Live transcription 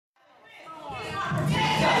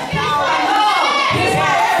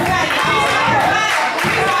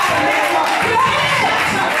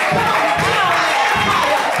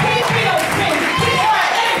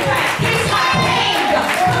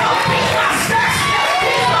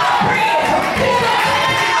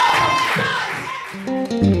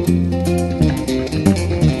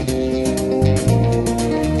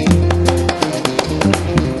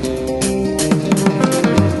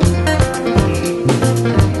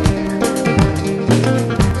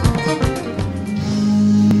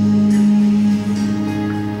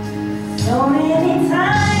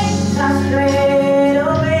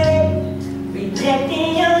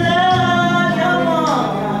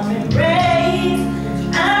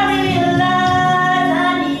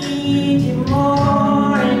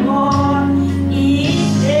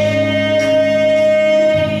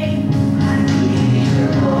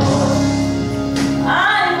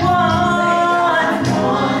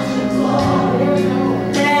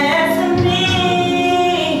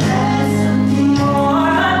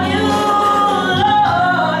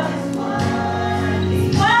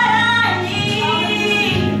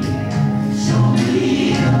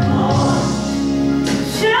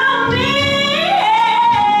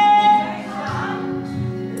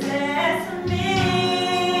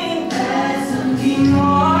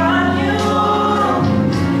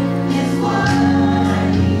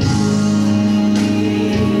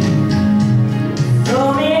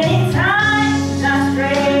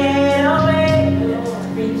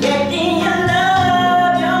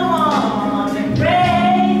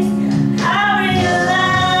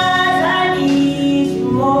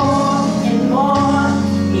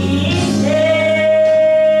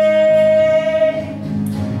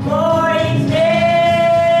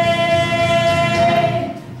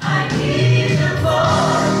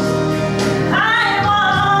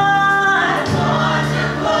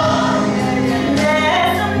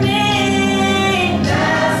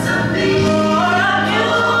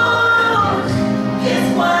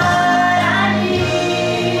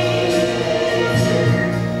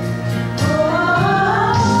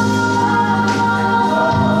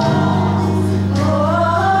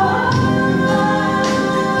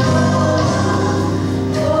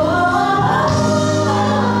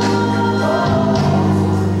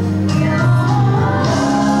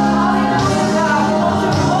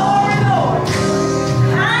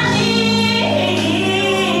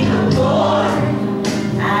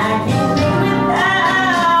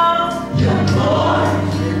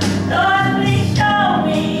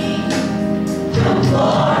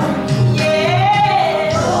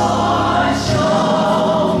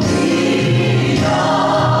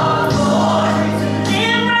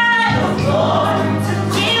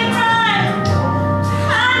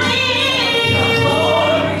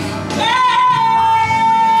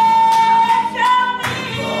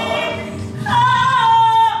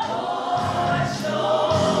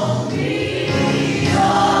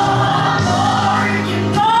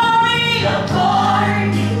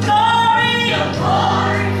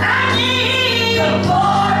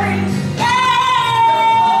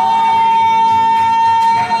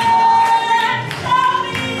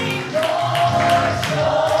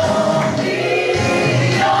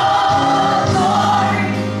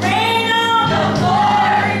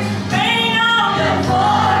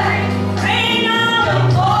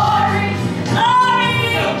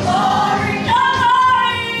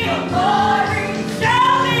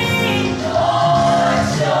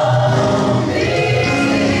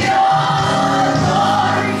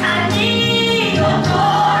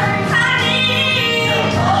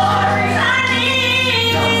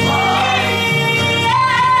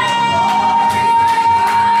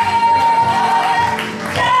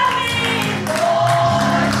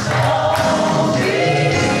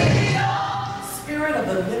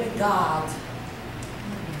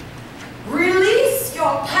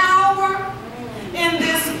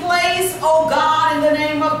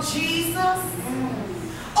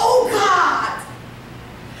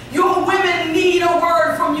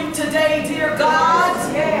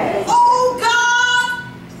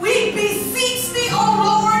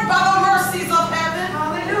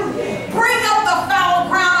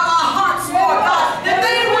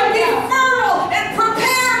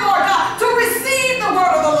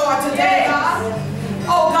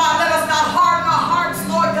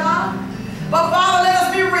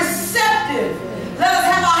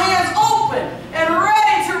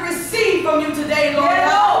today, Lord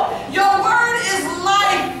God. Your word is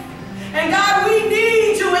life. And God, we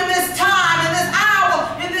need you in this time, in this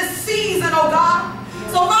hour, in this season, oh God.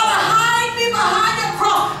 So Father, hide me behind your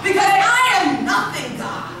cross, because I am nothing,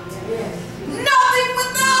 God. Nothing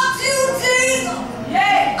without you, Jesus.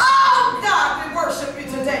 Oh God, we worship you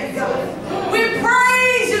today, God. We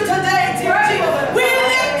praise you today, dear Jesus. We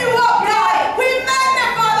lift you up, God. We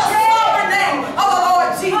magnify the sovereign name of the Lord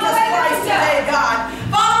Jesus Christ today, God.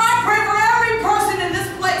 Father, I pray for every person in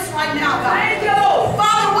this place right now, God.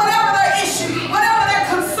 Father, whatever their issue, whatever their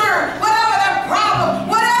concern, whatever their problem,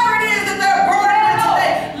 whatever it is that they're burdened with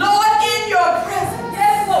today, Lord, in your presence,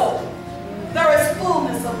 there is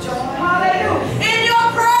fullness of joy. Hallelujah. In your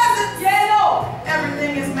presence,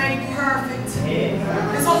 everything is made perfect.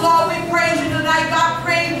 And so, Lord, we praise you tonight, God.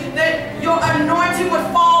 Pray that your anointing would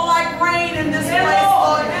fall like rain in this place,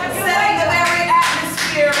 Lord, setting the very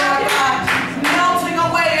atmosphere, Lord God, melting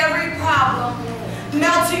away every problem,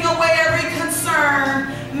 melting away every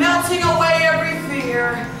concern, melting away every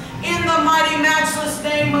fear. In the mighty, matchless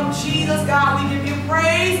name of Jesus, God, we give you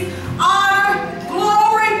praise, honor,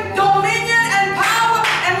 glory, dominion, and power.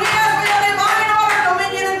 And we ask for your divine honor,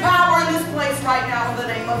 dominion, and power in this place right now in the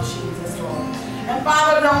name of Jesus, Lord. And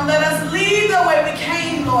Father, don't let us leave the way we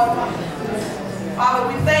came, Lord God. Father,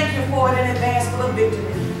 we thank you for it in advance for the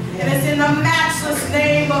victory. And it's in the matchless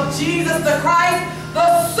name of Jesus the Christ,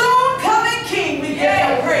 the soon coming King, we give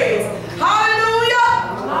you praise.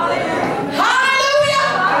 Hallelujah! Hallelujah! Hallelujah!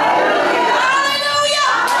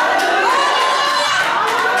 Hallelujah!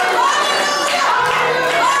 Hallelujah!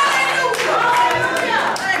 Hallelujah!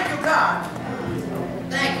 Thank you, God.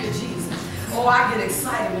 Thank you, Jesus. Oh, I get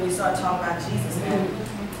excited when you start talking about Jesus, man.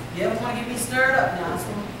 You ever want to get me stirred up now?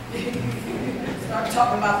 Start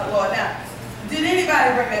talking about the Lord. Now, did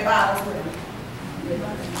anybody bring their Bibles with them?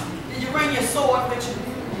 Did you bring your sword with you?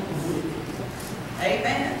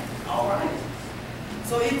 Amen. All right.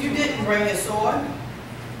 So if you didn't bring your sword,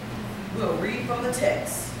 we'll read from the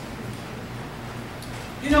text.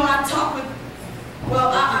 You know, I talked with,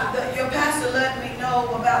 well, your pastor let me know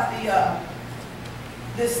about the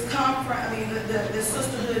this conference, the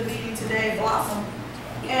sisterhood meeting today, Blossom.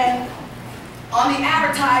 And on the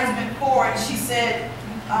advertisement for it, she said,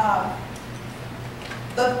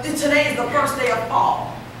 today is the first day of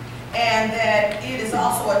fall, and that it is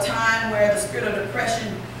also a time where the spirit of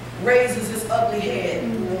depression raises its ugly head.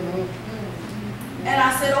 And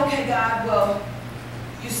I said, okay, God, well,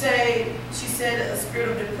 you say, she said, a spirit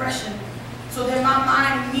of depression. So then my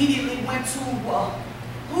mind immediately went to, well,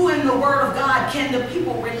 who in the Word of God can the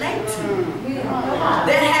people relate to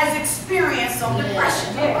that has experienced some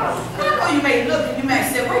depression? I know you may look and you may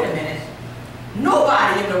say, wait a minute.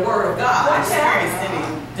 Nobody in the Word of God experienced any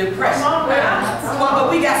depression. But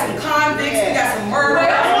we got some convicts, we got some murderers,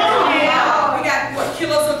 we got what,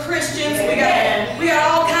 killers of Christians, we got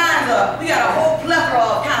all kinds of, we got a whole plethora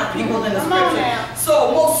of kind of people in the scripture.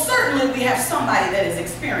 So most certainly we have somebody that has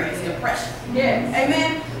experienced depression.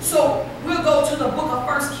 Amen. So we'll go to the book of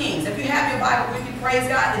 1 Kings. If you have your Bible with you, praise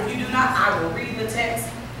God. If you do not, I will read the text,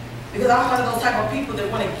 because I'm one of those type of people that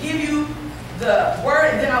want to give you the word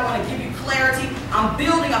and then I want to give you clarity. I'm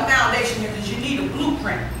building a foundation here because you need a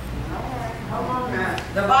blueprint.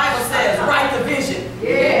 The Bible says, write the vision.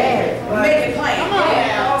 Make it plain.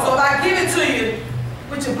 So if I give it to you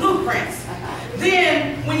with your blueprints,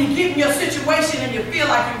 then when you get in your situation and you feel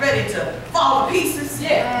like you're ready to fall to pieces,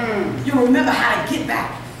 you remember how to get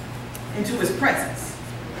back into his presence.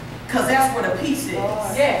 Because that's where the peace is.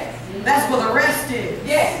 That's where the rest is.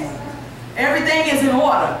 Everything is in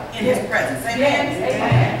order in his presence.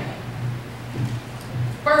 Amen.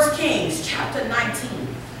 1 Kings chapter 19.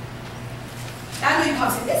 I know you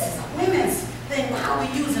probably say, this is a women's thing. How are we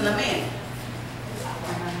using a man?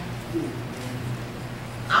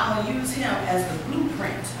 I'm going to use him as the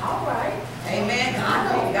blueprint. All right. Amen.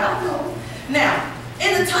 God knows. Now,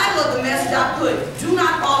 in the title of the message I put, do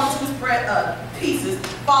not fall into his pieces,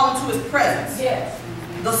 fall into his presence.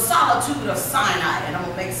 The solitude of Sinai. And I'm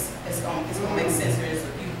gonna make, it's going to make sense here in just a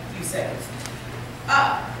few seconds.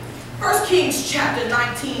 1 Kings chapter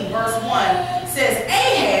 19 verse 1 says,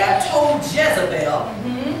 Ahab told Jezebel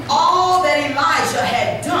all that Elijah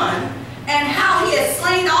had done and how he had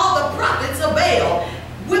slain all the prophets of Baal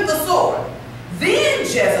with the sword. Then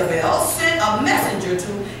Jezebel sent a messenger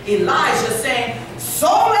to Elijah saying, so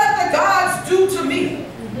let the gods do to me,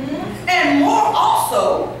 and more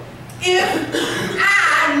also, if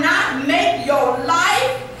I not make your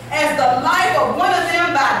life as the life of one of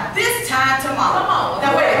them by this time tomorrow.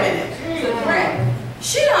 Now wait a minute.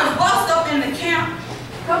 She done bust up in the camp.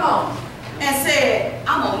 And said,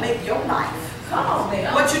 I'm gonna make your life.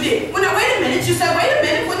 What you did. Well, now wait a minute. minute, you say, wait a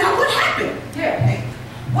minute, well, now what happened? Yeah.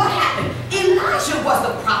 What happened? Elijah was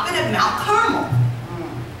the prophet at Mount Carmel.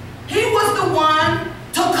 He was the one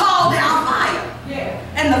to call down fire. Yeah.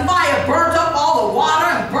 And the fire burnt up all the water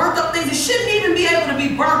and burnt up things. It shouldn't even be able to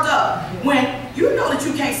be burnt up when you know that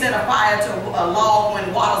you can't set a fire to a log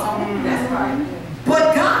when water's on. That's right.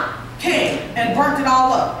 But God came and burnt it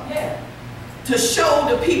all up. Yeah. To show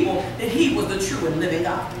the people that he was the true and living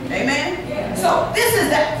God. Amen? Yeah. So this is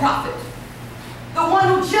that prophet. The one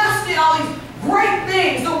who just did all these great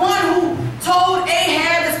things. The one who told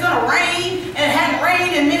Ahab it's going to rain and it hadn't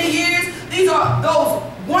rained in many years. These are those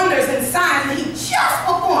wonders and signs that he just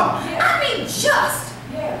performed. Yeah. I mean just.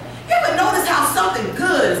 Yeah. You ever notice how something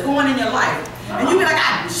good is going in your life? And you be like,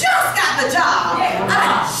 I just got the job. Yeah.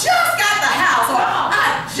 I just got the house. Or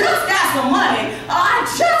I just got some money. Or I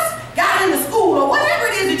just got into school. Or whatever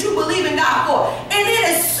it is that you believe in God for. And then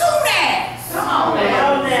as soon as. Come on,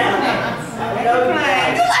 man. You're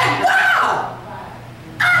like, wow.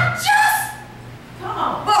 I just. Come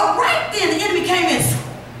on. But right then the enemy came in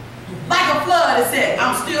like a flood and said,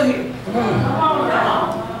 I'm still here. Come on.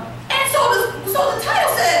 And so the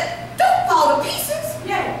title said, don't fall to pieces.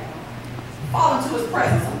 Yeah. Fall into his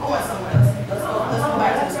presence. I'm going somewhere else. Let's go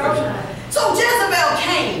back to the scripture. So Jezebel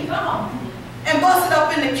came and busted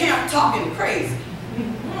up in the camp talking crazy.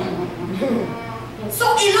 So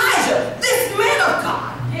Elijah, this man of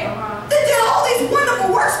God, that did all these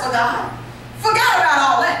wonderful works for God, forgot about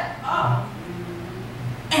all that.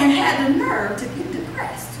 And had the nerve to get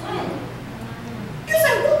depressed. You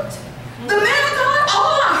say, what? The man of God,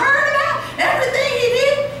 all I heard about, everything he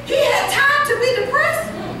did, he had time to be depressed?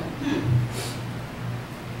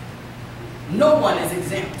 No one is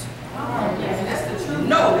exempt. That's the truth.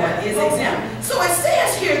 No one is exempt. So it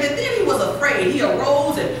says here that then he was afraid. He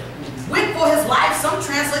arose and went for his life. Some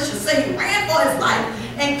translations say he ran for his life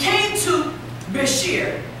and came to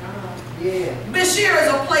Beshir. Beshir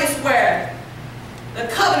is a place where the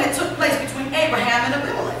covenant took place between Abraham and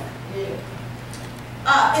Abimelech.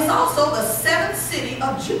 It's also the 7th city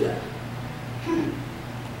of Judah.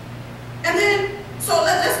 And then, so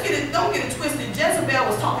let's get it, don't get it twisted. Jezebel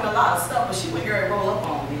was talking a lot of stuff, but she went here and roll up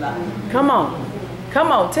on me like. Come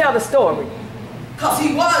on, tell the story. Because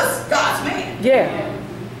he was God's man. Yeah.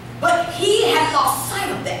 But he had lost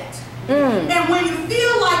sight of that. And when you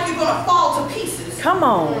feel like you're going to fall to pieces, come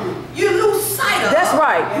on, you lose sight of. That's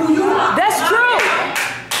right. Who you are. That's true.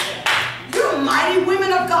 You're mighty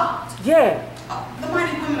women of God. Yeah. The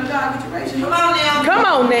mighty women of God, would you raise your hand? Come on now. Come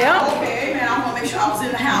on now. Okay, amen. I want to make sure I was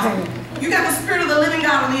in the house. You got the Spirit of the living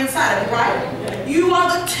God on the inside of you, right? You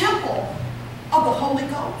are the temple of the Holy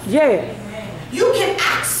Ghost. Yeah. You can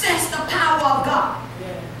access the power of God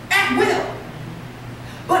at will.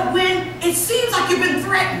 But when it seems like you've been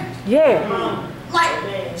threatened, like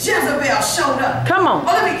Jezebel showed up. Come on.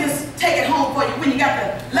 Well, let me just take it home for you when you got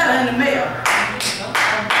the letter in the mail.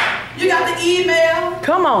 You got the email.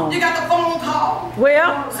 Come on. You got the phone call.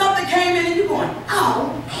 Well, something came in and you're going,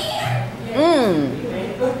 oh, man.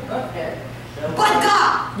 But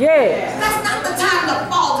God. Yes. That's not the time to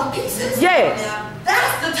fall to pieces. Yes.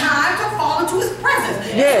 That's the time to fall into his presence.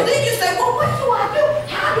 Yes. So then you say, well, what do I do?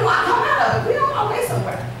 How do I come out of it? We're on our way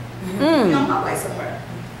somewhere. We're on our way somewhere.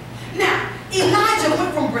 Now, Elijah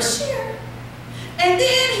went from Beshir, and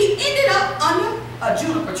then he ended up under a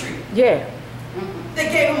juniper tree. Yeah. They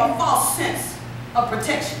gave him a false sense of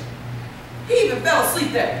protection. He even fell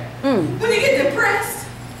asleep there. When you get depressed,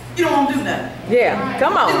 you don't want to do nothing. Yeah,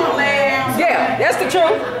 come on. You just want to lay down. Yeah, that's the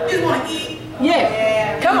truth. You just want to eat.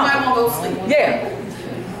 Yeah, come on. You might want to go to sleep. Yeah.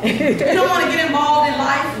 You don't want to get involved in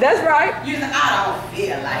life. That's right. You just, I don't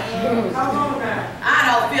feel like it. I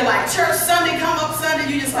don't feel like church Sunday, come up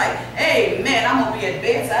Sunday, you just like, hey, man, I'm going to be at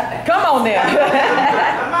bedside back. Come on now.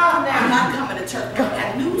 Come on now. I'm not coming to church. I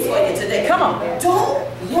got news for you today. Come on. Don't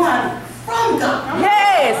run from God.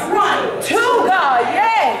 Yes. Run to God.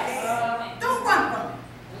 Yes. Don't run from Him.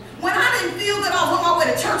 When I didn't feel good, I was on my way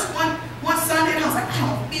to church one Sunday, and I was like, I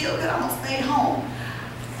don't feel good. I'm going to stay home.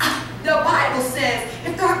 The Bible says,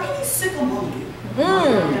 if there are any sick among you,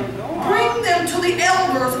 bring them to the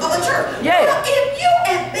elders of the church. Yeah. Well, if you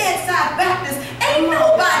at Bedside Baptist, ain't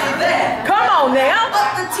nobody there. Come on now.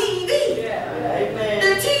 But the TV. Yeah.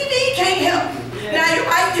 The TV can't help you. Yeah.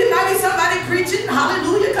 Now, you might be somebody preaching,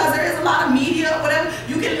 hallelujah, because there is a lot of media or whatever.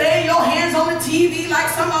 You can lay your hands on the TV like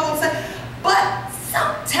some of them say. But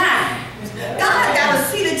sometimes, God got to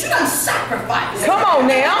see that you done sacrifice. Come on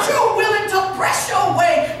now. That you're willing to press your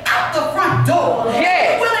way out the front door.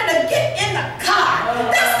 Yeah. You're willing to get in the car.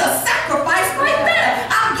 That's the sacrifice right there.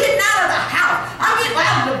 I'm getting out of the house. I'm getting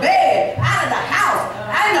out of the bed, out of the house,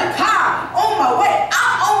 out of the car, on my way.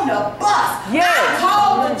 I'm on the bus. Yeah.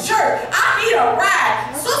 a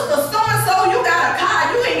ride. Sister so-and-so, you got a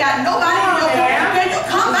car, you ain't got nobody in your car. Can you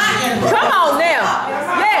come back and come on now.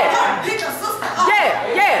 Yeah. Pick your sister up.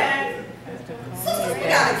 Yeah. Sisters, we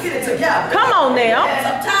gotta get it together. Come on now.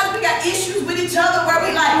 Sometimes we got issues with each other where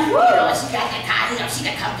we like, you know, she got that car, you know, she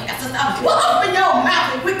got to come pick us up. Well, open your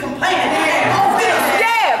mouth and quit complaining.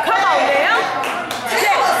 Yeah, come on now.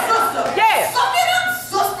 Tell a sister. Yeah. Suck it up,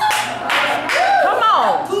 sister. Come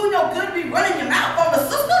on. Do no good to be running your mouth on the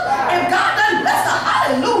sister. If God doesn't bless her,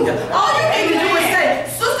 hallelujah. All you need to do is say,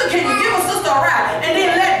 sister, can you give a sister a ride? And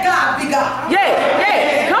then let God be God.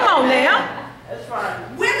 Yeah. Come on now. That's right.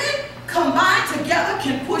 Women combined together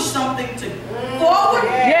can push something forward.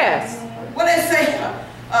 Yes. What they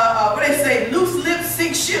say, loose lips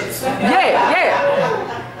sink ships.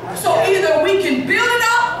 Yeah. So either we can build it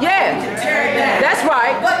up, Yeah. we can tear it down. That's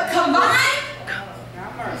right. But combined,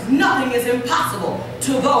 nothing is impossible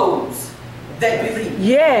to those that believe.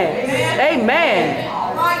 Yeah. Amen.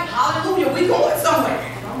 All right, hallelujah. We going somewhere.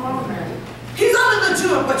 He's under the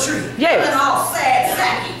juniper tree. Yes. Feeling all sad,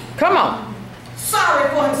 sacky. Come on. Sorry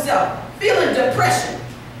for himself. Feeling depression.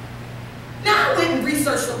 Now I went and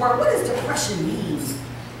researched the word. What does depression mean?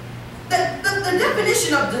 The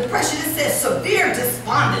definition of depression, it says severe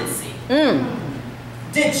despondency.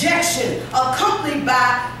 Dejection accompanied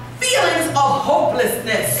by feelings of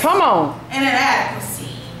hopelessness. Come on. And inadequacy.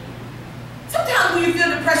 Sometimes when you feel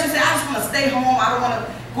depression, you say, I just want to stay home. I don't want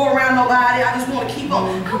to go around nobody. I just want to keep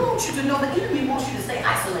on. I want you to know the enemy wants you to stay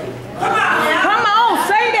isolated. Come on. Come on.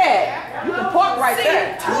 Say that. You can park right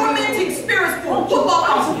there. Tormenting spirits will whoop up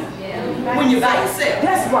on you when you're by yourself.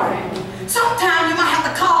 That's right. Sometimes you might have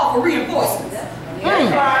to call for reinforcements.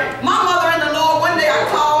 My mother in the Lord, one day I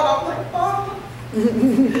called, I'm like, Mama,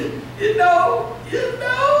 you know.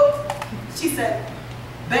 She said,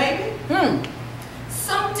 baby,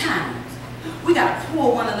 sometimes we got to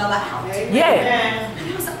pull one another out. Yeah.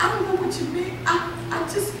 And I said, I don't know what you mean. I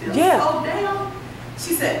just feel so down.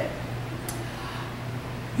 She said,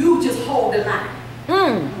 you just hold the line.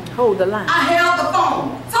 Hold the line. I held the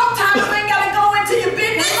phone. Sometimes you ain't got to go into your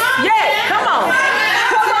business. Yeah, come on.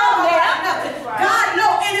 Come on now. God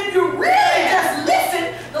knows, and if you really just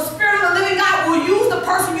listen, the Spirit of the living God will use the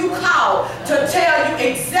person you call to tell you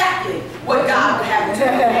exactly what God would have you to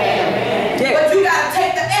do. Yeah. But you got to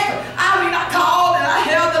take the effort. I called and I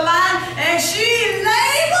held the line, and she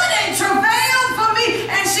labored and travailed for me,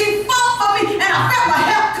 and she fought for me, and I felt my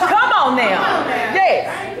help come. Come on now.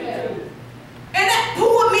 Yeah. And that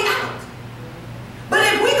pulled me out. But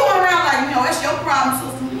if we going around like, you know, that's your problem,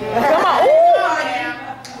 sister. Come on.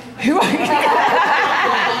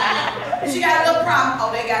 She got a little problem. Oh,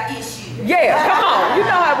 they got issues. Yeah, come on. You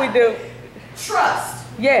know how we do. Trust.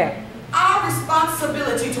 Yeah. Our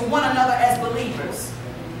responsibility to one another as believers.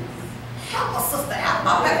 Help a sister out.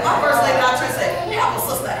 My first lady in our church said, help a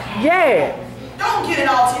sister out. Yeah. Don't get it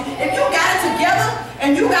all to you. If you got it together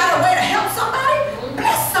and you got a way to help somebody,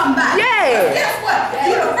 bless somebody. Yeah. Guess what?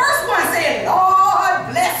 You're the first one saying, Lord,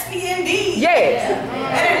 bless me indeed. Yeah.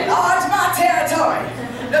 And enlarge my territory.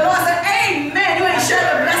 The Lord said, amen. You ain't share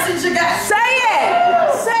the blessings you got. Say it.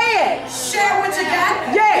 Say it. Share what you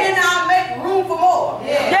got. Yeah. And I'll make room for more.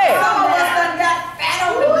 Yeah. Some of us done got fat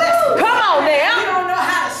on the blessings. Come on now. We don't know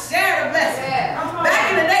how to share the blessing. Back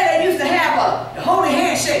in the day, they used to have the holy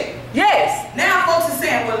handshake. Yes. Now folks are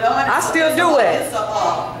saying, well, Lord, I still do it. It's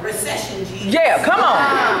a recession, Jesus. Yeah, come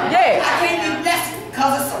on. Yeah. I can't be blessed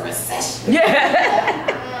because it's a recession. Yeah.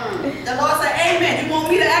 The Lord said, amen. You want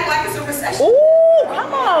me to act like it's a recession? Ooh,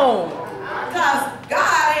 come on. Because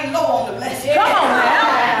God ain't low on the blessing. Come on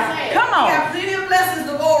now. Come You on. got plenty of blessings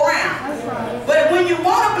to go around. But when you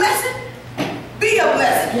want a blessing, be a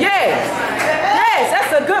blessing. Yes. Yes,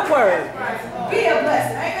 that's a good word. Be a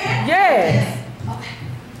blessing. Amen? Yes.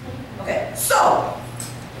 Okay, so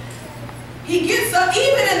he gets up,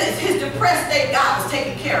 even in his depressed state, God was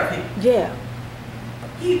taking care of him. Yeah.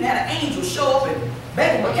 He even had an angel show up and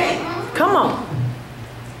beg him a cake Come on.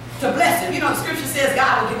 to bless him. You know, the scripture says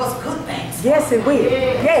God will give us good things. Yes, it will.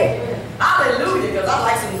 Yeah. Hallelujah, because I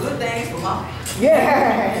like some good things for my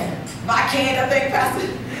candy. I think Pastor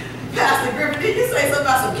Griffin, did you say something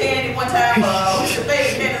about some candy one time? What's your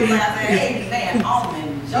favorite candy? I said, amen,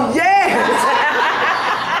 almond joke. Yes.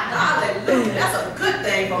 Hallelujah. That's a good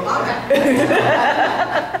thing for my mouth.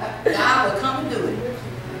 God will come and do it.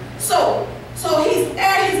 So he's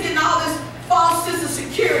getting all this false sense of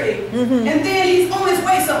security, and then he's on his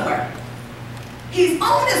way somewhere. He's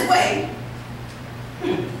on his way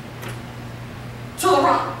to the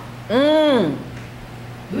rock.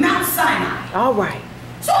 Mount Sinai. All right.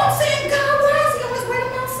 So I'm saying, God, why is he on his way to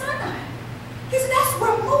Mount Sinai? He said, that's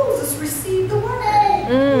where Moses received the word.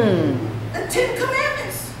 The Ten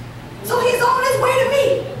Commandments. So he's on his way to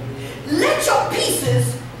me. Let your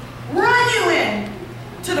pieces run you in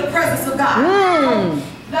to the presence of God.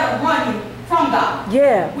 Let them run you from God.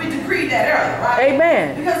 Yeah. We decreed that earlier, right?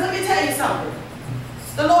 Amen. Because let me tell you something.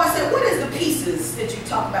 The Lord said, what is the pieces that you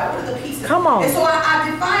talk about? What are the pieces? Come on. And so I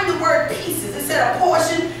defined the word pieces. It said a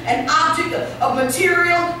portion, an object of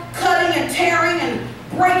material, cutting and tearing and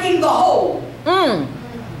breaking the whole.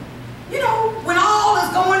 You know, when all is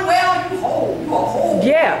going well, you whole. You're a whole.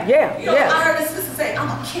 Yeah, yeah, You know, yeah. I heard this sister say, I'm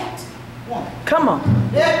a kept woman. Come on.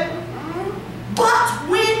 Yeah. But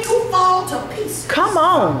when you fall to pieces, Come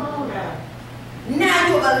on. now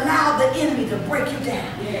you've allowed the enemy to break you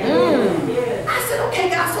down. I said, okay,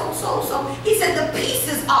 God, so. He said the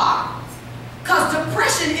pieces are, because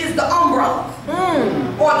depression is the umbrella,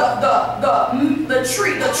 or the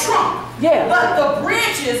tree, the trunk. Yeah. But the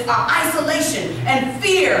branches are isolation and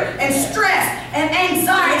fear and stress and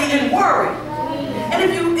anxiety and worry. And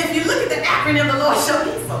if you look at the acronym the Lord showed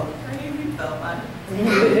me, so you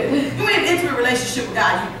in an intimate relationship with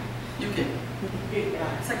God, you can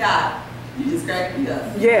say, God, you just cracked me up.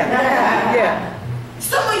 Yeah. Yeah.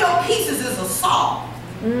 Some of your pieces is a saw.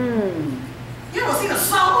 You ever seen a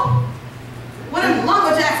saw? One of them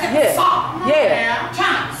lumberjacks got a saw. Yeah.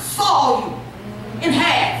 Trying to saw you in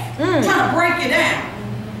half. Trying to break you down.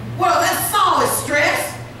 Well, that saw is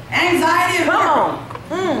stress, anxiety, and Come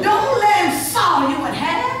on. Don't let him saw you in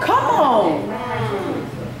half. Come on.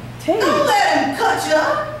 Don't let him cut you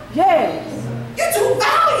up. Yes. You're too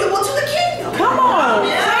valuable to the kingdom. Come on.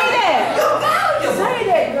 Say that. You're valuable. Say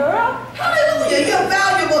that, girl. Hallelujah. You're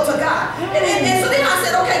valuable to God. And so then I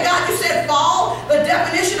said, okay, God, you said fall. The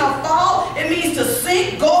definition of fall, it means to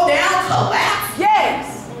sink, go down, collapse.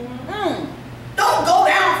 Yes. Don't go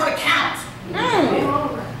down for the count.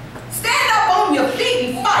 Stand up on your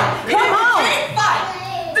feet and fight. Come on. If you can't fight,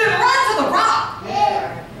 then run to the rock.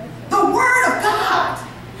 The Word of God.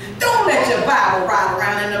 Don't let your Bible ride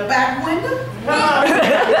around in the back window.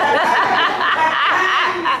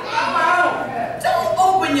 Don't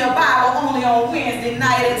open your Bible only on Wednesday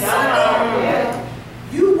night and Sunday.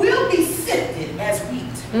 You will be sifted as wheat.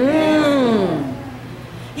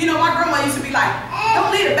 You know, my grandma used to be like,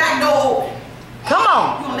 don't leave the back door open. Come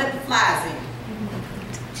on. You're going to let the flies in.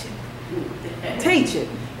 Teach it.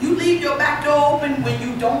 You leave your back door open when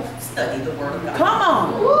you don't study the Word of God. Come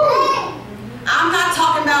on. I'm not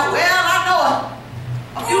talking about, well, I know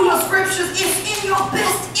a few more scriptures. It's in your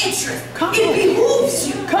best interest. It behooves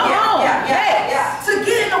you. Come on. Yes. To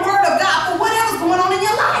get in the Word of God for whatever's going on in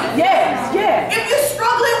your life. Yes. Yes. If you're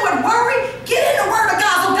struggling with worry, get in the Word of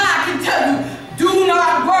God so God can tell you, do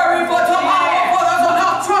not worry for tomorrow, for there's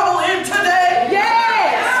enough trouble in today.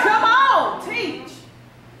 Yes. Come on. Teach.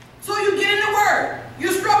 So you get in the Word. You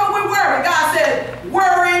struggle with worry. God said,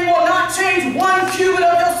 worrying will not change one cubit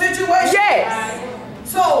of your situation. Yes.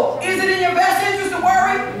 So, is it in your best interest to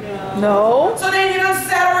worry? No. So then you done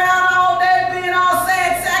sat around all day being all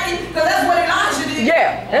sad, sacky, because that's what Elijah did.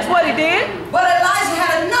 Yeah. That's what he did. But Elijah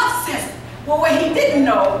had enough sense. Well, what he didn't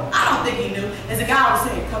know, I don't think he knew, is that God was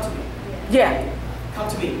saying, come to me. Yeah. Come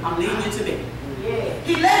to me. I'm leading you to me.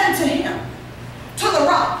 He led him to him, to the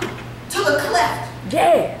rock, to the cleft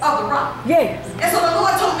of the rock. Yes. And so the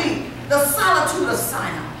Lord told me, the solitude of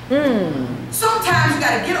Sinai. Sometimes you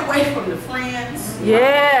got to get away from the friends.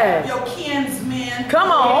 Yeah. Your kinsmen.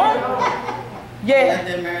 Come on. Yeah. Let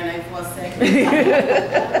them marinate for a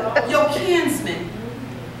second. Your kinsmen.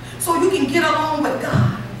 So you can get along with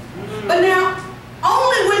God. But now,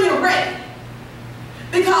 only when you're ready.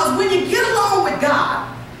 Because when you get along with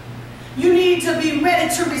God, you need to be ready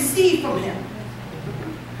to receive from Him.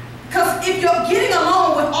 Because if you're getting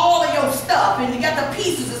along with all of your stuff and you got the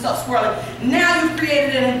pieces and stuff swirling, now you've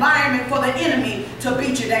created an environment for the enemy to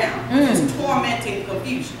beat you down. It's tormenting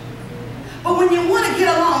confusion. But when you want to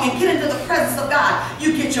get along and get into the presence of God,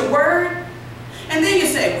 you get your word, and then you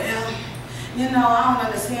say, well, you know, I don't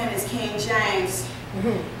understand this King James.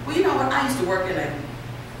 Well, you know what? I used to work in a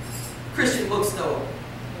Christian bookstore.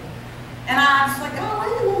 And I was like, oh, why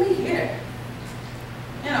do you want me here?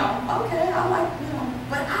 You know, okay, I like, you know.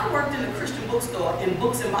 But I worked in a Christian bookstore in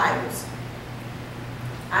books and Bibles.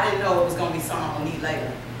 I didn't know it was going to be something I'm going to need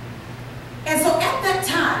later. And so at that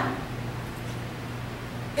time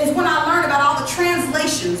is when I learned about all the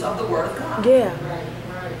translations of the Word of God. Yeah.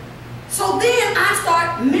 So then I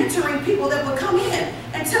start mentoring people that would come in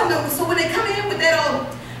and tell them, so when they come in with that old,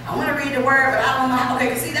 I want to read the Word, but I don't know how.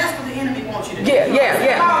 Okay, see, that's what the enemy wants you to do. Yeah. You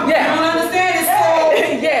don't understand this scroll.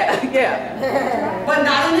 Yeah. But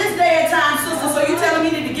not in this day and time, sister. So you telling me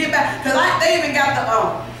to get back? Because they even got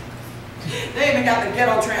the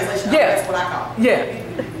ghetto translation. Yeah. That's what I call it. Yeah.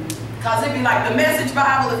 Because it'd be like the Message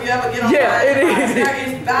Bible, if you ever get on it is. There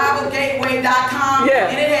is BibleGateway.com, Yeah.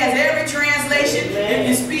 and it has every translation. If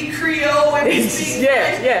you speak Creole, if you speak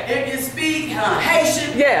French, if you speak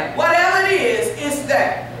Haitian, whatever it is, it's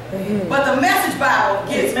there. But the Message Bible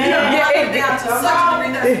gets it down to such a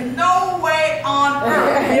degree there's no way on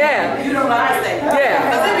earth you don't understand.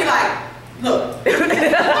 Because it'd be like, look.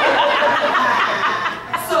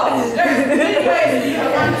 So there's many ways for you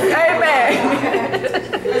to understand. Amen.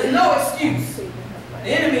 There's no excuse. The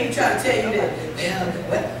enemy trying to tell you that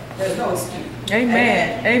there's no excuse.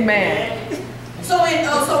 Amen. Amen. So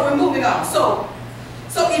we're moving on. So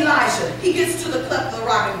Elijah, he gets to the cleft of the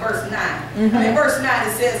rock in verse 9. In verse 9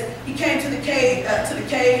 it says, he came to the cave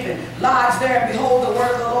and lodged there, and behold, the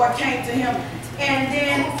word of the Lord came to him. And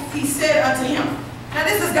then he said unto him, now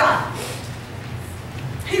this is God.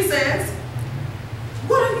 He says,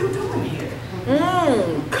 what are you doing here?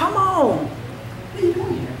 Come on. What are you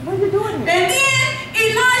doing here? What are you doing here? And then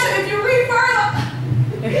Elijah, if you read further,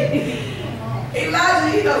 Elijah,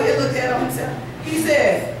 he looked at himself. He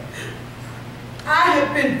said, I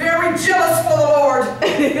have been very jealous for the Lord.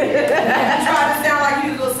 He tried to sound like he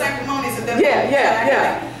was a little sanctimonious at that point.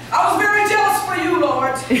 I was very jealous for you,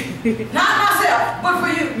 Lord. Not myself, but for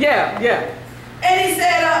you. And he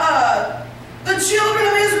said, the children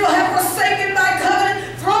of Israel have forsaken thy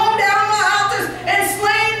covenant, thrown down my altars, and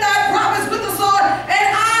slain thy prophets with the sword,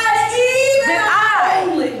 and I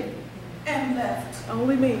only am left.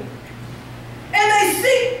 Only me. And they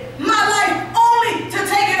seek my life only to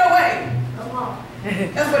take it away.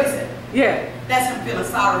 That's what he said. That's him feeling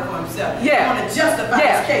sorry for himself. He want to justify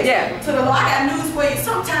his case to the Lord. I got news for you.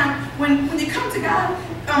 Sometimes when you come to God,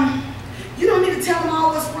 you don't need to tell him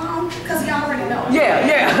all what's wrong, because he already knows.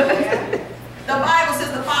 The Bible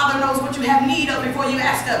says the Father knows what you have need of before you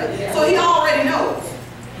ask of it. So he already knows.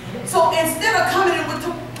 So instead of coming in with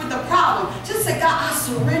the problem, just say, God, I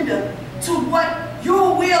surrender to what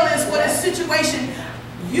your will is for this situation.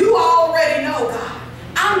 You already know, God.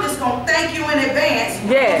 I'm just going to thank you in advance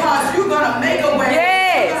because you're going to make a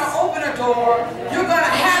way. You're going to open a door. You're going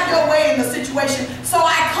to have your way in the situation. So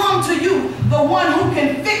I come to you, the one who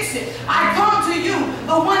can fix it. I come to you,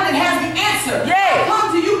 the one that has the answer. I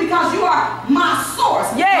come to you because you are my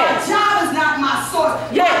source. My job is not my source.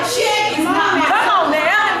 My check is not my source. Come on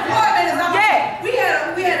now. Employment is not my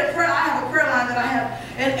source. We had a prayer. I have a prayer line that I have.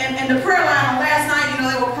 And the prayer line on last night,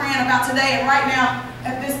 they were praying about today. And right now,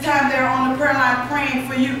 at this time, they're on the prayer line praying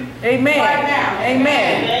for you. Amen. Right now.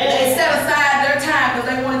 Amen. They set aside their time because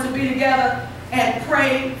they wanted to be together and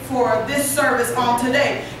pray for this service on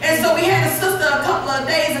today. And so we had a sister a couple of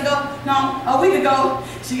days ago, a week ago,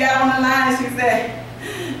 she got on the line and she said,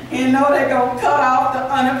 they're going to cut off the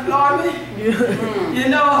unemployment.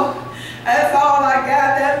 That's all I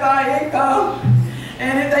got, that's my income.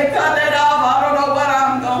 And if they cut that off, I don't know what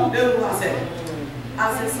I'm going to do. I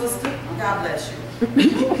said, sister, God bless you.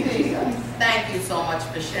 Thank you so much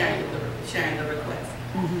for sharing the request.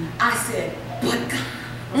 I said, but God.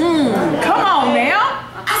 Come on now.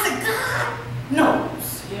 I said, God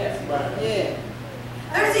knows.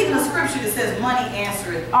 There's even a scripture that says money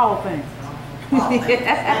answereth all things. So he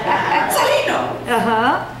knows.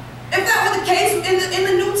 If that were the case in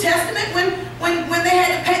the New Testament, when they had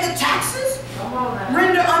to pay the taxes,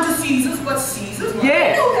 render unto Caesar's what Caesar's. He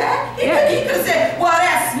knew that. He could have said, well,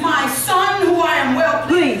 that's my son who I am well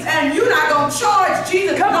pleased, and you're not going to charge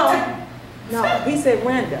Jesus. Come on. No, he said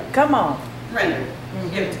render. Come on. Render.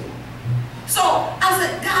 Give it to him. So I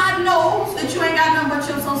said, God knows that you ain't got nothing but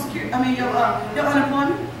your Social Security, your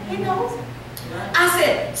unemployment. He knows. I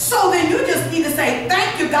said, so then you just need to say,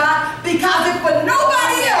 thank you, God, because if for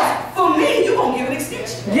nobody else, for me, you're going to give an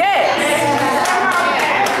extension.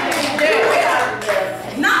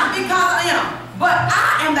 Not because I am, but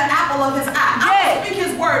I am the apple of his eye. I will speak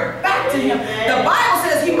his word back to him. The Bible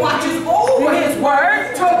says he watches over his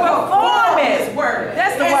word to perform his word.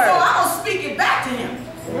 That's the word. word. So I will speak it back to him.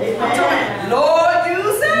 Lord, you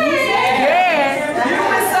say you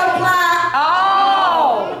will supply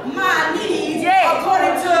all my needs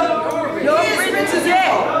according to your riches and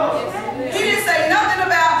glory. He didn't say nothing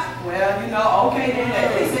about, okay, then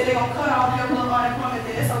they said they're going to cut off your little unemployment.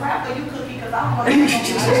 It's a wrap for you, Cookie, because I don't want to.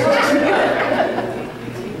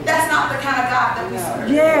 That's not the kind of God that we serve.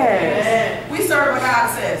 We serve a God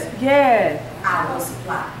that says, I will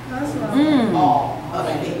supply all of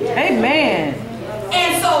your needs. Amen.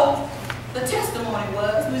 And so the testimony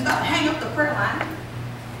was, we was about to hang up the prayer line.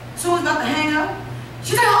 So we was about to hang up.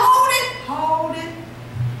 She said, hold it.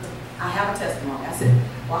 I have a testimony. I said,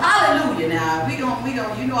 well, hallelujah now. We gon'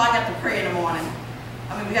 I got to pray in the morning.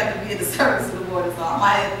 We got to be at the service of the Lord, so I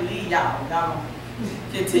might have to leave y'all.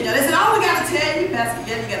 Continue. They said, oh, we got to tell you, Pastor.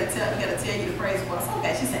 Yeah, you got to tell you the praise report. I said,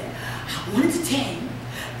 okay. She said, I wanted to tell you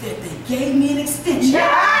that they gave me an extension. Yes!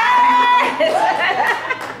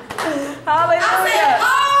 Hallelujah. I said,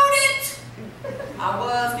 hold it. I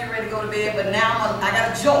was getting ready to go to bed, but now I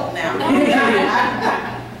got a jolt now.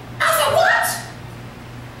 I said, what?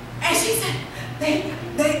 And she said,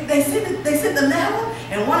 they sent the letter,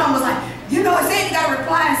 and one of them was like, you know, it said you got to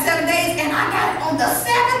reply in 7 days, and I got it on the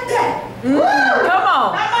 7th day. Come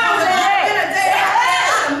on. I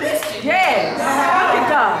missed it. Yes.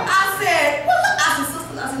 I said, well, look, I said,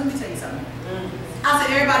 sister, let me tell you something. I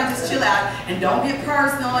said, everybody just chill out and don't get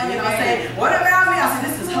personal, you know, say, what about me? I said,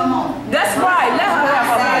 this is her moment. That's right. Let her have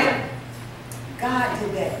her moment. God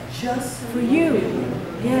did that just For you.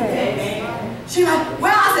 Yes. She like,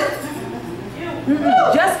 well, I said,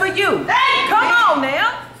 just for you. Come on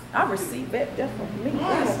now. I received that. That's for me.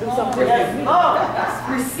 That's do something for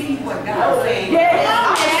me. Receive what God said. Yes.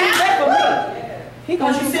 I received that for me.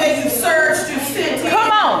 Because you said you searched, you sent him.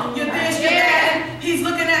 Come on. You this, you that. He's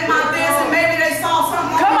looking at my this, and maybe they saw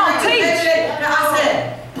something. Come on, teach. I said,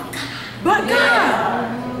 but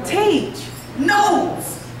God, teach.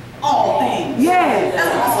 Knows all things. Yes.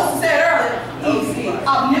 That's what my sister said earlier. He's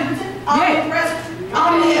omnipotent, omnipresent,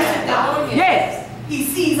 omniscient God. Yes. He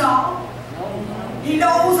sees all. He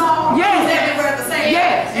knows all. Yes. He's everywhere at the same time.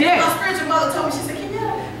 Yes. And Yes. my spiritual mother told me, she said,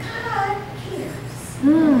 God hears.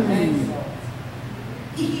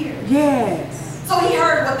 He hears. Yes. So he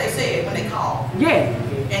heard what they said when they called. Yes.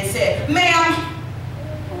 And said, ma'am,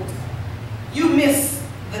 you missed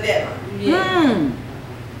the deadline.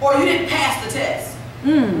 Or you didn't pass the test.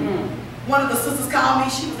 One of the sisters called me.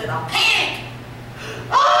 She was in a panic.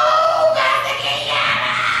 Oh, Pastor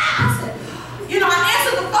Kenyetta! I said, you know, I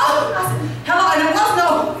answered the phone. I said, hello, and there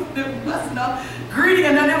was no greeting,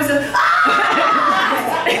 and then there was just, I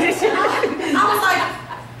was like,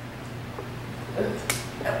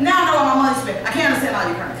 now I know why my mother's been. I can't understand how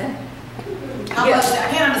you're crying. I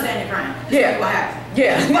can't understand you crying. Yeah. What happened?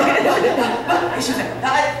 Yeah. And she said,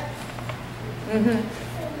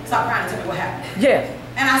 stop crying and tell me what happened. Yeah.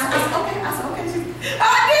 And I said, okay. I said, okay. She said, I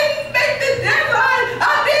didn't make the deadline. I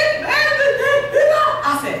didn't make the deadline.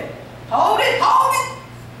 I said, hold it.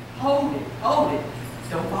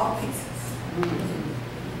 Don't fall to pieces.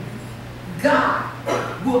 God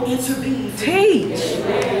will intervene. Teach.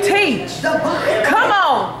 The Bible. Come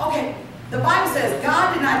on. Okay. The Bible says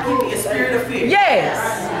God did not give me a spirit of fear.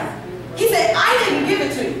 Yes. He said, I didn't give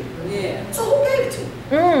it to you. Yeah. So who gave it to you?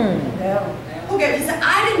 Who gave it? He said,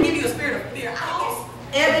 I didn't give you a spirit of fear. I guess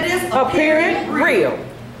evidence Appearing real.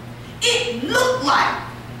 It looked like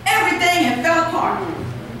everything had fell apart.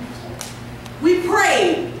 We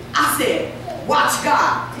prayed. I said, watch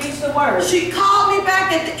God. Teach the word. She called me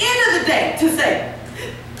back at the end of the day to say,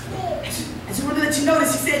 I just wanted to let you know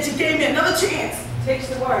that she said she gave me another chance. Teach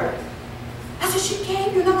the word. I said, she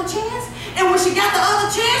gave you another chance? And when she got the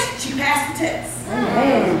other chance, she passed the test.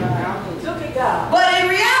 Look at God. But in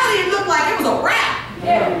reality, it looked like it was a wrap.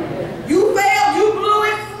 Yeah. You failed, you blew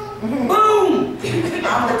it, boom. I don't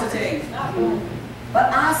know what to tell you.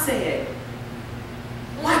 But I said,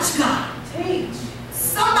 watch God. Teach.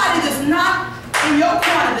 Somebody that's not in your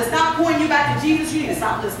corner, that's not pointing you back to Jesus, you need to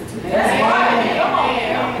stop listening to them. That's right. Come on.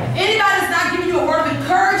 Anybody that's not giving you a word of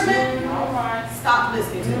encouragement, stop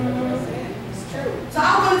listening to them. So I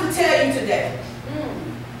wanted to tell you today,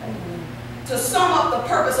 to sum up the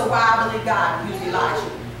purpose of why I believe God used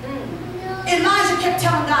Elijah. Elijah kept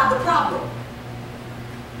telling God the problem.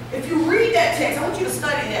 If you read that text, I want you to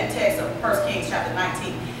study that text of 1 Kings chapter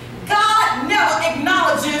 19. God never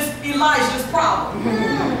acknowledges Elijah's problem.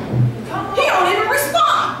 He don't even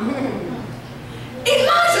respond.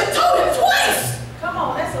 Elijah told him twice. Come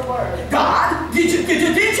on, that's a word. God, did you?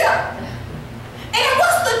 And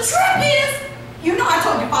what's the trip is, you know I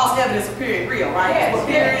told you false evidence appearing real, right? Yes, what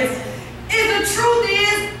fear is the truth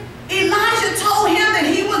is, Elijah told him that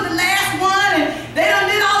he was the last one and they done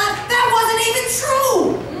did all that. That wasn't even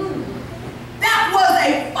true. That was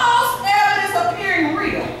a false evidence appearing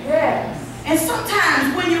real. Yes. And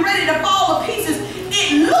sometimes when you're ready to fall to pieces,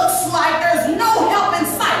 it looks like there's no help in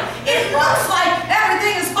sight. It looks like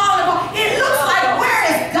everything is falling apart. It looks like, where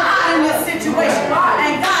is God in this situation?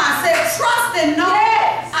 And God said, trust and know.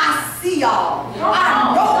 Yes. I see all.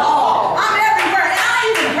 I know all. I'm everywhere. And I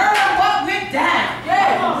even heard of what went down.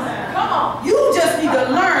 Yes. Come on. You just need to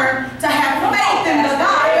learn to have faith in the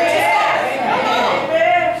God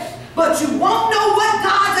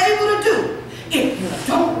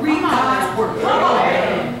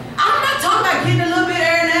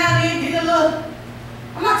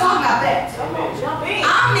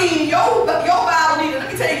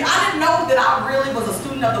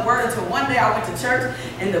student of the word until one day I went to church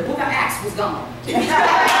and the book of Acts was gone. The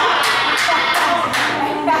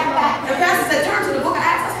pastor said, turn to the book of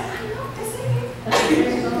Acts. I said, I know this is.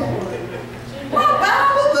 Well,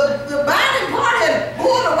 Bible, the binding part had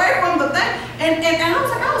pulled away from the thing. And I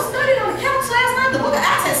was like, I was studying on the couch last night. The book of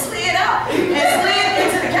Acts had slid out and slid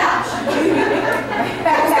into the couch. It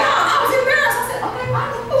was gone. I was embarrassed. I said, okay, I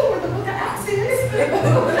know where the book of Acts is.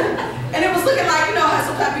 And it was looking like, you know how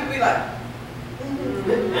sometimes people be like,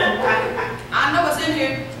 I know it's in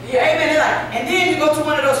here. Yeah. Amen. Like, and then you go to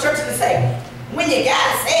one of those churches and say, when you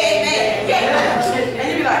gotta say amen. Yeah. And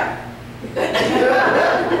you be like,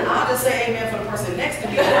 I'll just say amen for the person next to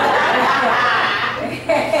me.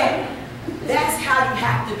 That's how you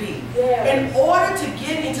have to be. Yeah. In order to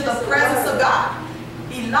get into the presence of God,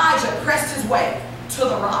 Elijah pressed his way to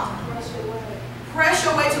the rock. Press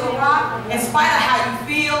your way to the rock in spite of how you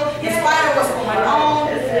feel, in spite of what's going on.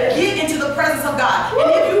 Get into the presence of God.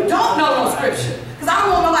 And if you don't know no scripture, because I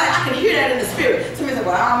don't want nobody, I can hear that in the spirit. Somebody say,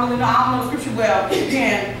 well, I don't know the scripture well.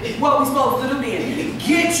 Then what we supposed to do then?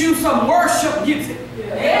 Get you some worship music.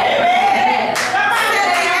 Set the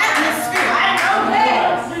atmosphere.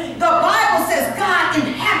 The Bible says God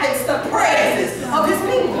inhabits the praises of his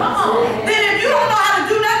people. Then if you don't know how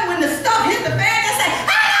to do nothing when the stuff hits the fan, just say,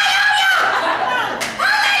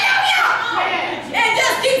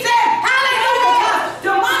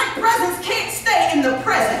 the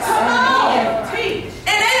presence.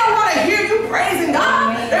 And they don't want to hear you praising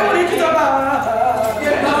God. They want to hear you talk about,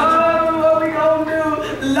 what we gonna do?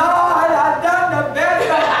 Lord, I've done the best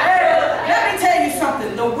I can. Let me tell you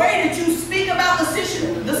something. The way that you speak about the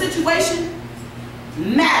situation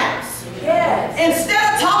matters. Yes. Instead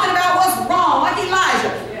of talking about what's wrong, like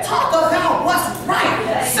Elijah, talk about what's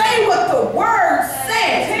right. Say what the word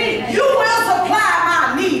says. You will supply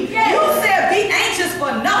my need. You said be anxious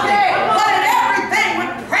for nothing, but in everything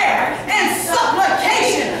with prayer and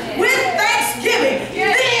supplication, with thanksgiving,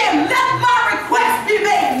 then let my request be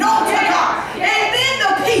made known to God. And then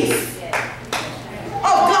the peace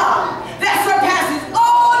of God that surpasses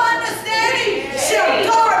all understanding shall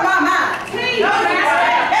guard my mind.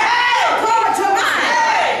 Guard your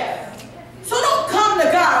mind. So don't come to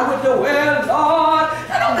God with the well, Lord.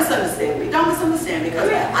 Now, don't misunderstand me. Don't misunderstand me, because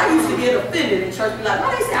I used to get offended in church. Be like,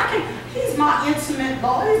 why they say I can't? He's my intimate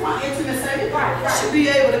Lord. He's my intimate Savior. I should be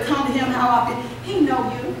able to come to him how I feel. He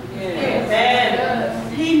know you.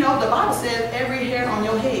 Yes. He knows. The Bible says every hair on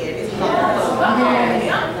your head is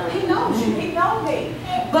known. He knows you. He knows me.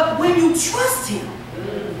 But when you trust him,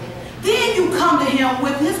 then you come to him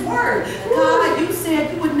with his word. God, you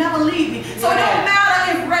said you would never leave me. So it don't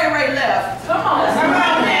matter if Ray left. Come on.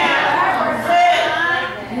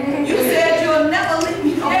 You said you'll never leave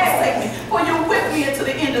me nor forsake me, for you're with me until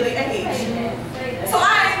the end of the age. So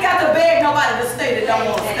I ain't got to beg nobody to stay that don't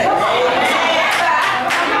want to stay.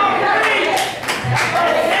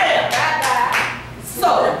 So,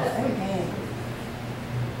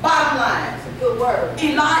 bottom line, good word.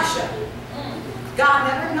 Elijah, God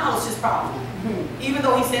never acknowledged his problem, even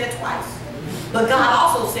though he said it twice. But God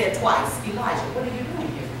also said twice, Elijah, what are you doing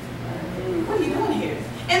here? What are you doing here?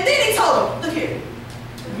 And then he told him, look here.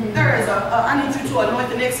 There is I need you to anoint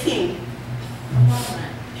the next king.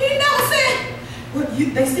 He never said, well,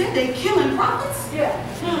 they said they killing prophets. Yeah.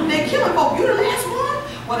 They killing folk. You the last one?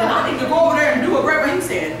 Well, then I need to go over there and do a great. He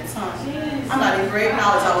said, son, I'm not even great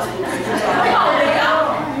knowledge. I was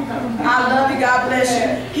I love you. God bless you.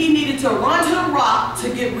 He needed to run to the rock to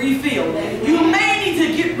get refilled. You may need to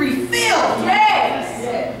get refilled.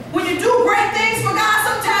 Yes. When you do great things for God,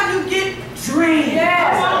 sometimes you get drained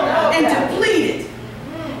and depleted.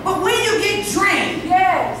 But when you get drained,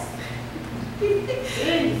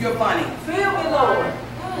 you're funny. Feel me, Lord.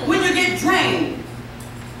 When you get drained,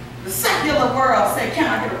 the secular world say, can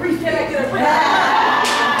I get a refill? Can I get a refill?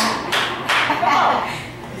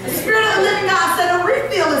 The Spirit of the living God said a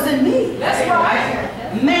refill is in me. That's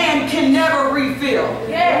right. Man can never refill.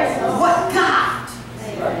 Yes. What God.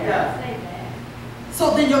 So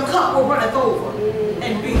then your cup will runneth over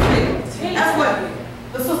and be filled. That's what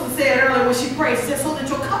the sister said earlier when she prayed. She said, so that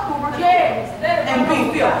your cup will run over and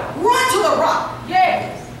be filled. Run to the rock.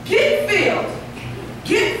 Yes. Get filled.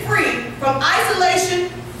 Get free from isolation,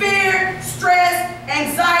 fear, stress,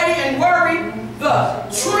 anxiety, and worry, the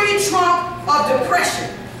tree trunk of depression.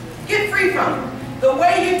 Get free from it. The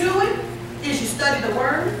way you do it is you study the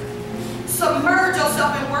word, submerge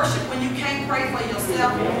yourself in worship when you can't pray for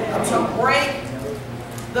yourself, to break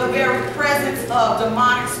the very presence of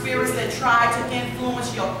demonic spirits that try to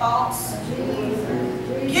influence your thoughts.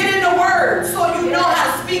 Get in the word so you know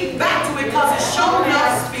how to speak back to it, because it's shown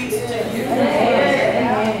how it speaks to you.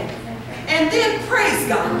 And And then praise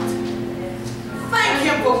God. Thank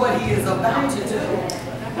him for what he is about to do.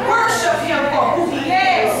 Worship him for who he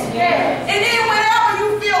is. And then whenever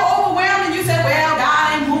you feel overwhelmed and you say, well,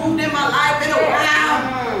 God ain't moved in my life in a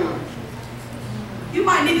while, you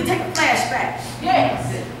might need to take a flashback.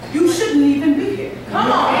 Yes. You shouldn't even be here.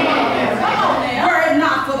 Come on. Come on now. Were it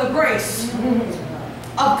not for the grace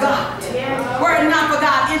of God. Were it not for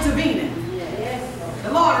God intervening.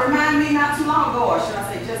 The Lord reminded me not too long ago, or should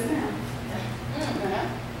I say just now,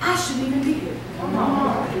 I shouldn't even be here. Come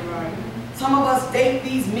on. Some of us date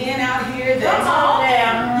these men out here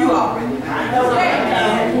that you already know. I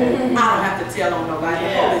don't have to tell on nobody. The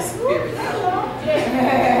Holy Spirit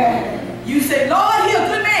knows. You say, Lord, he's a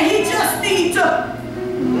good man. He just needs to.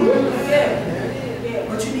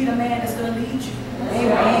 But you need a man that's going to lead you.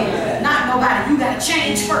 Amen. Not nobody. You got to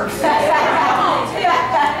change first.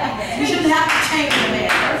 You shouldn't have to change the man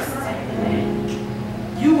first.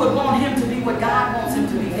 You would want him to be what God wants him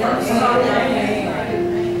to be first.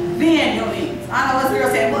 Then your needs. I know this girl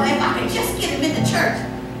said, well, if I can just get him in the church.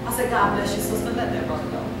 I said, God bless you, sister. Let that brother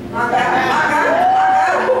go.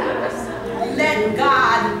 Let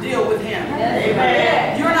God deal with him.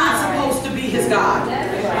 Amen. You're not supposed to be his God.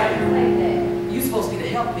 You're supposed to be the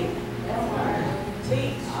help me.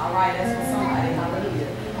 All right, that's for somebody. Hallelujah.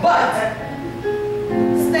 But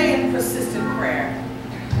stay in persistent prayer.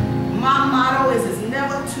 My motto is it's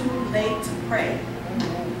never too late to pray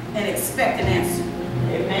and expect an answer.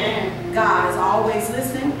 Amen. God is always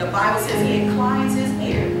listening. The Bible says he inclines his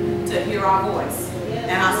ear to hear our voice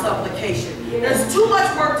and our supplication. There's too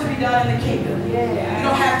much work to be done in the kingdom. You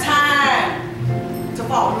don't have time to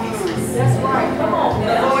fall to pieces. That's right. Come on.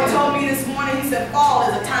 The Lord told me this morning, he said fall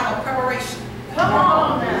is a time of preparation. Come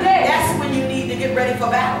on. That's when you need to get ready for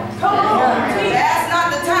battle. Come on. That's not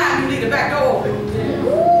the time you need to back door open.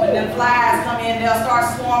 When them flies come in, they'll start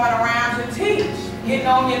swarming around you. Getting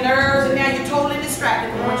on your nerves, and now you're totally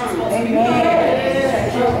distracted from what you're supposed to be doing.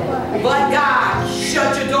 But God,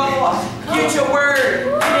 shut your door. Get your word.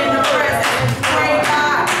 Get in the presence. Pray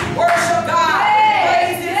God. Worship God.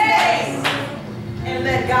 Praise his name. And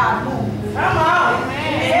let God move. Come on.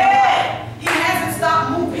 And he hasn't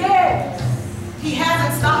stopped moving. He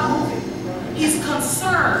hasn't stopped moving. He's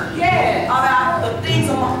concerned about the things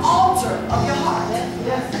on the altar of your heart.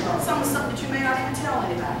 Some of the stuff that you may not even tell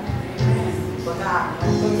anybody. But God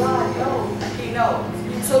knows. But God knows. He knows.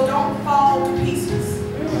 So don't fall to pieces.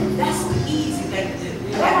 That's the easy thing to do.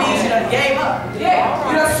 That means you done gave up.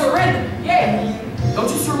 You done surrendered. Don't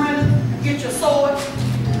you surrender? Get your sword.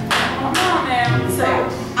 Come on now. Say,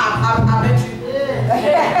 I bet you.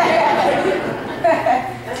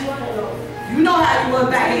 You know how you were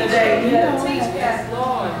back in the day. Yes,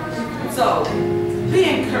 Lord. So, be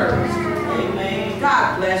encouraged. Amen.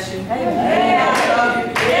 God bless you. Amen. I love you.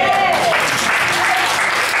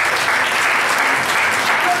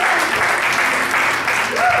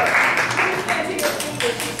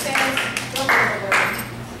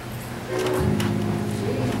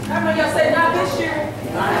 How many of y'all say not this year?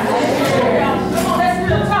 Not this year. Come on, let's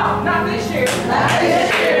real talk. Not this year. Not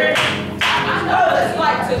this year. I know what it's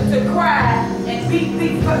like to cry and be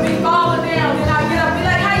falling down. Then I get up and be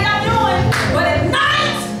like, how y'all doing? But at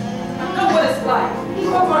night, I know what it's like.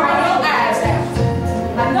 Cry your eyes out.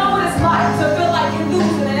 I know what it's like to feel like you're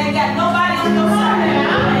losing and ain't got nobody on your side.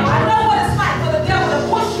 I know what it's like for the devil to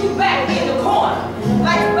push you back in the corner.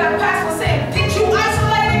 Like Pastor was saying, get you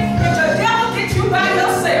isolated and the devil get you by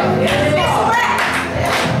yourself. It's right.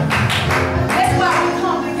 That's why we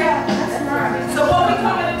come together. So what we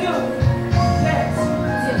coming to do? Yes.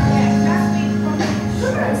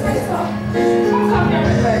 Say something. Come here,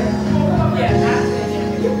 everybody. Come here.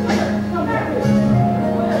 Come here.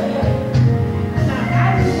 I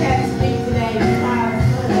just had to speak today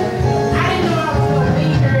because I didn't know I was going to be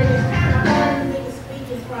here. And it's kind of hard for me to speak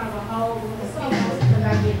in front of a whole group of people because I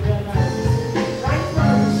get real nervous. So I just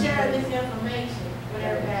wanted to share this information with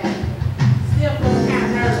everybody. Still feeling kind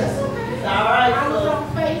of nervous. It's all right. I was on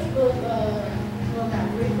Facebook about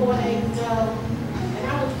 3-4 days ago, and I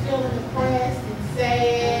was feeling depressed and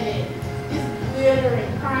sad and just bitter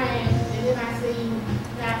and crying. And then I see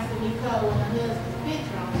Pastor Nicole and her husband's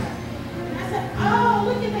picture on her. And I said, oh,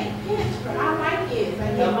 look at that picture. I like it.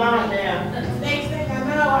 Come on now. Next thing I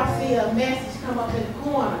know, I see a message come up in the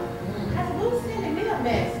corner. I said, who's sending me a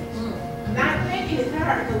message? Not thinking it's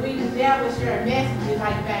her, because we never share messages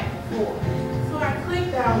like back and forth. So I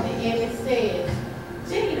clicked on it, and it says,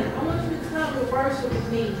 Gina, I want you to come to worship with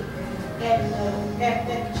me at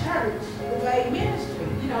the church, the Way Ministry,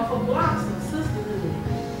 for Blossom Sisterhood.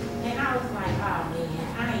 And I was like, oh man,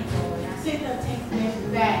 I ain't going. I sent her a text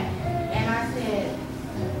message back, and I said,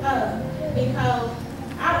 because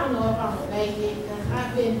I don't know if I'm going to make it because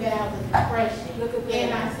I've been battling depression.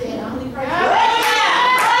 And I said, only person I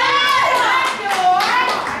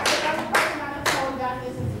told God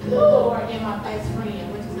this is the Lord and my best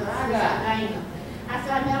friend, which is Dana. I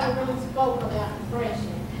said, I never really spoke about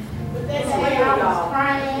depression. But that day I was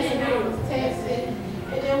crying and I was texting.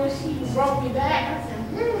 And then when she brought me back, I said,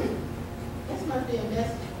 this must be a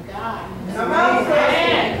message from God.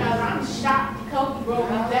 Because I'm shocked Kobe brought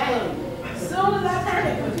me back. As soon as I turned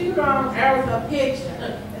the computer on, there was a picture.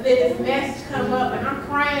 And then this message come up and I'm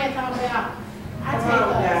crying, talking about, I take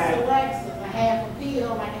a Select, a half a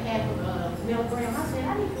pill, like a half a milligram. I said, I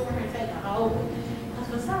need to go over and take a whole one. Because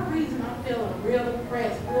for some reason I'm feeling real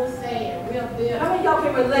depressed, real sad, real bitter. How many y'all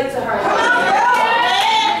can relate to her?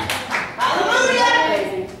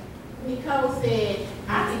 Hallelujah! Nicole said, I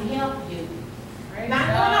can help you. Not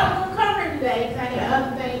going to come here today because I got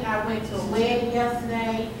other things. I went to a wedding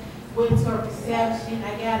yesterday, went to a reception. I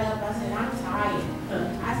got up, I said, I'm tired.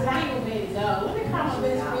 I said, I ain't gonna be able to go. Let me call my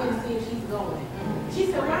best friend and see if she's going. She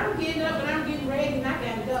said, well, I'm getting up and I'm getting ready and I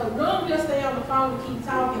gotta go. Normally just stay on the phone and keep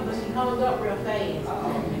talking, but she holds up real fast.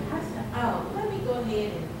 I said, oh, let me go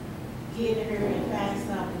ahead and get her and find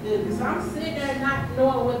something to do. So I'm sitting there not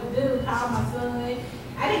knowing what to do, call my son.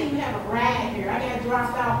 I didn't even have a ride here. I got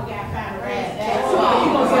dropped off and got to find a ride back. So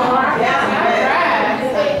you gonna say, all right, I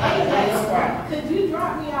said, hey, could you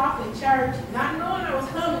drop me off at church? Not knowing I was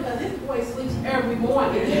coming because this boy sleeps every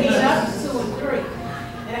morning. He's up to 2 and 3.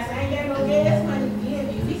 And I said, I ain't got no gas money to give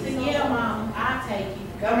you. He said, yeah, Mom, I'll take you.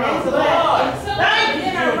 Come on, so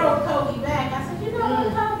then I wrote Kobe back. I said, you know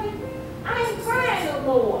what, Kobe? I ain't crying no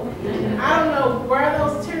more. I don't know where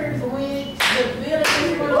those tears went. The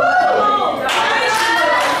bitterness went away.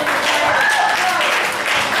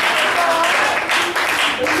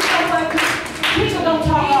 Don't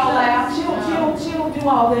talk all loud. She don't do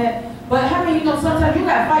all that. But how many you know sometimes you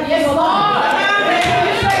gotta fight? Yes, Lord.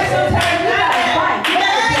 Sometimes you gotta fight. You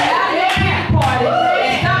gotta get out of your camp party.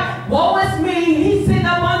 It's not, woe is me. He's sitting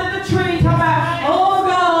up under the tree talking about, oh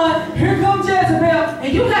God, here comes Jezebel.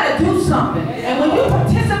 And you gotta do something. And when you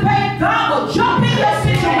participate, God will jump in your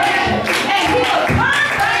situation and he will turn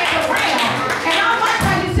things around. And I like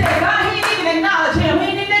how you said, God, he didn't even acknowledge him. He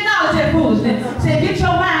didn't even acknowledge that foolishness. Said, get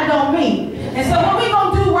your mind on me. And so what we're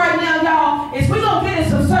going to do right now, y'all, is we're going to get in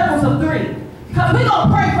some circles of 3. Because we're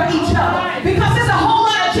going to pray for each other. Because there's a whole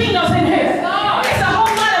lot of Ginos in here. There's a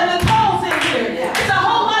whole lot of Nicoles in here. There's a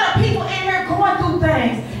whole lot of people in here going through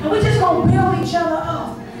things. And we're just going to build each other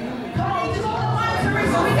up. Come on, just go to one,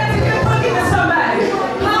 Teresa. We got to get boogie to somebody.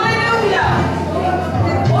 Hallelujah.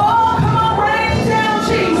 Oh, come on, rain down,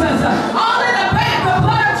 Jesus. All in the back, the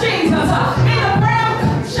blood of Jesus. In the brown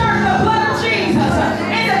shirt, the blood of Jesus.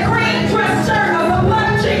 In the green dress shirt of the blood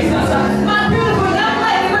of Jesus. My beautiful young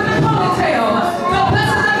lady with the ponytail. The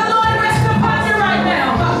blessings of the Lord rest upon you right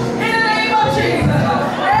now. In the name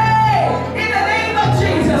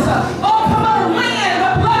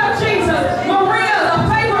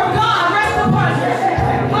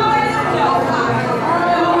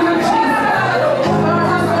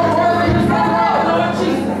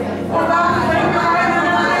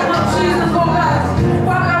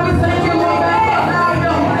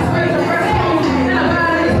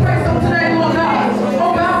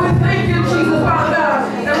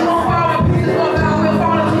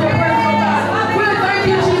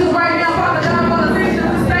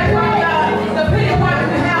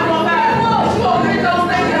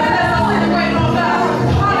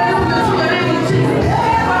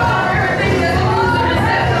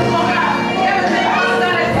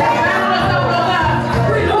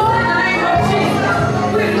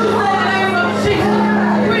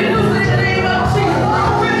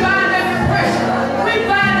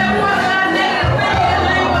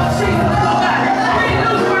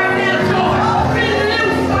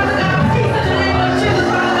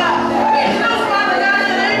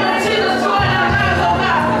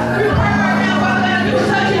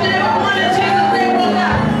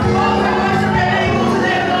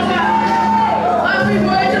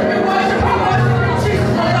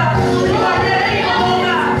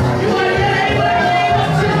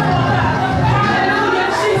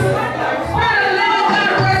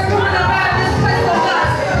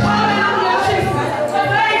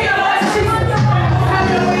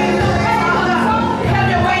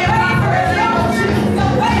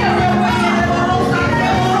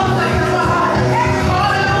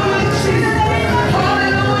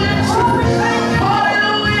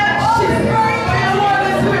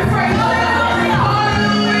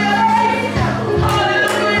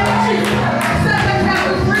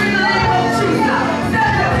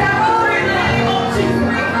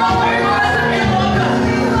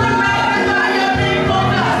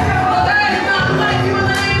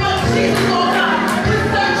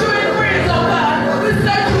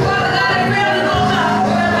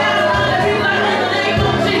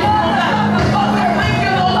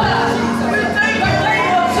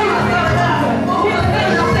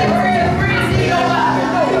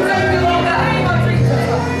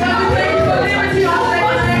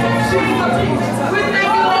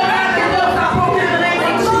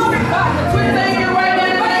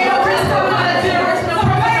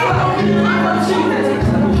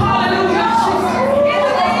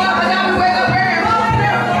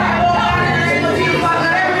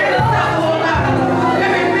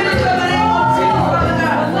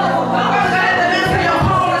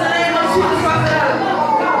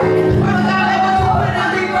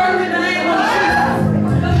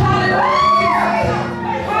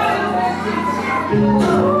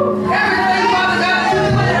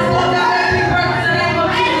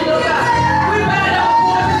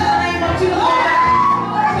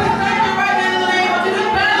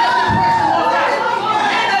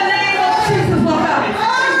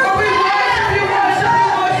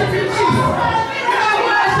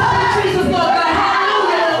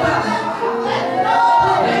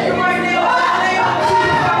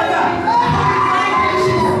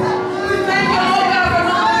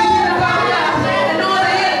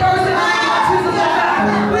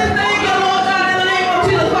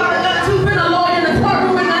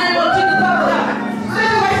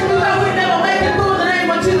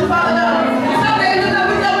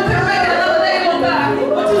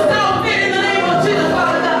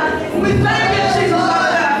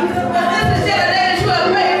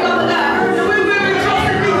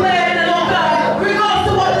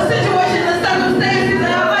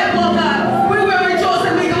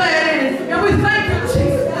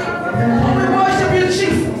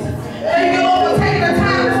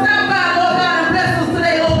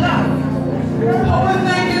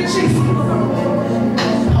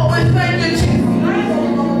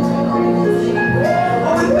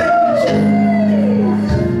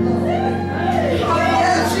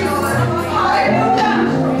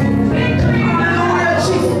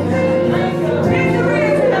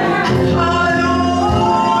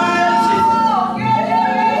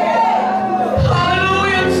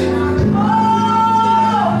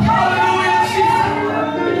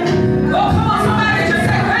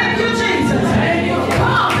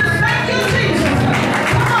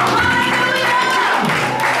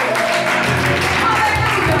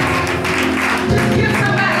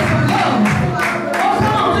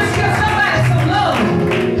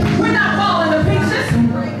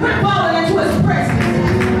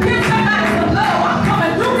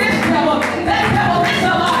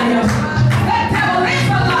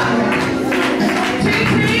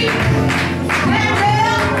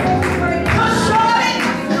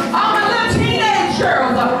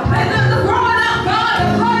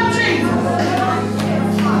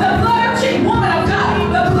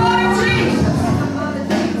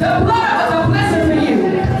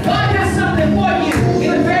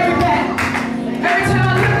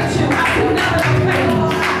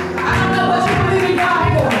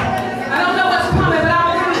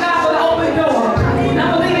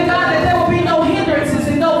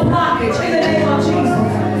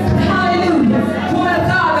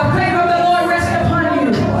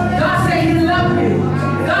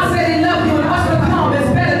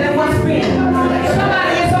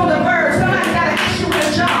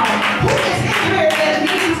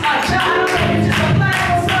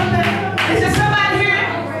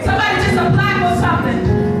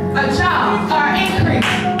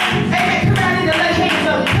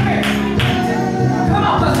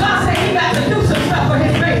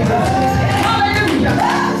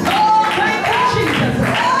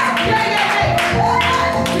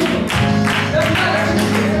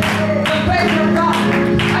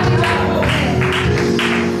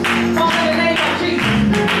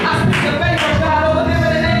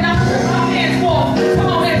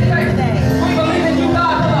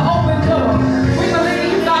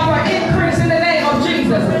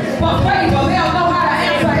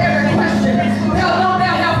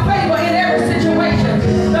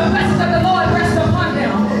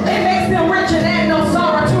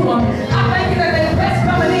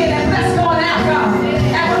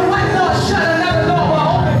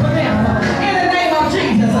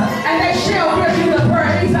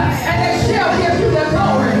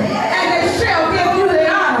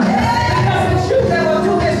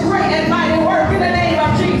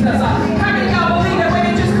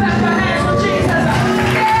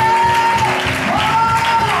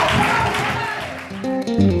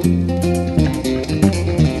Thank you.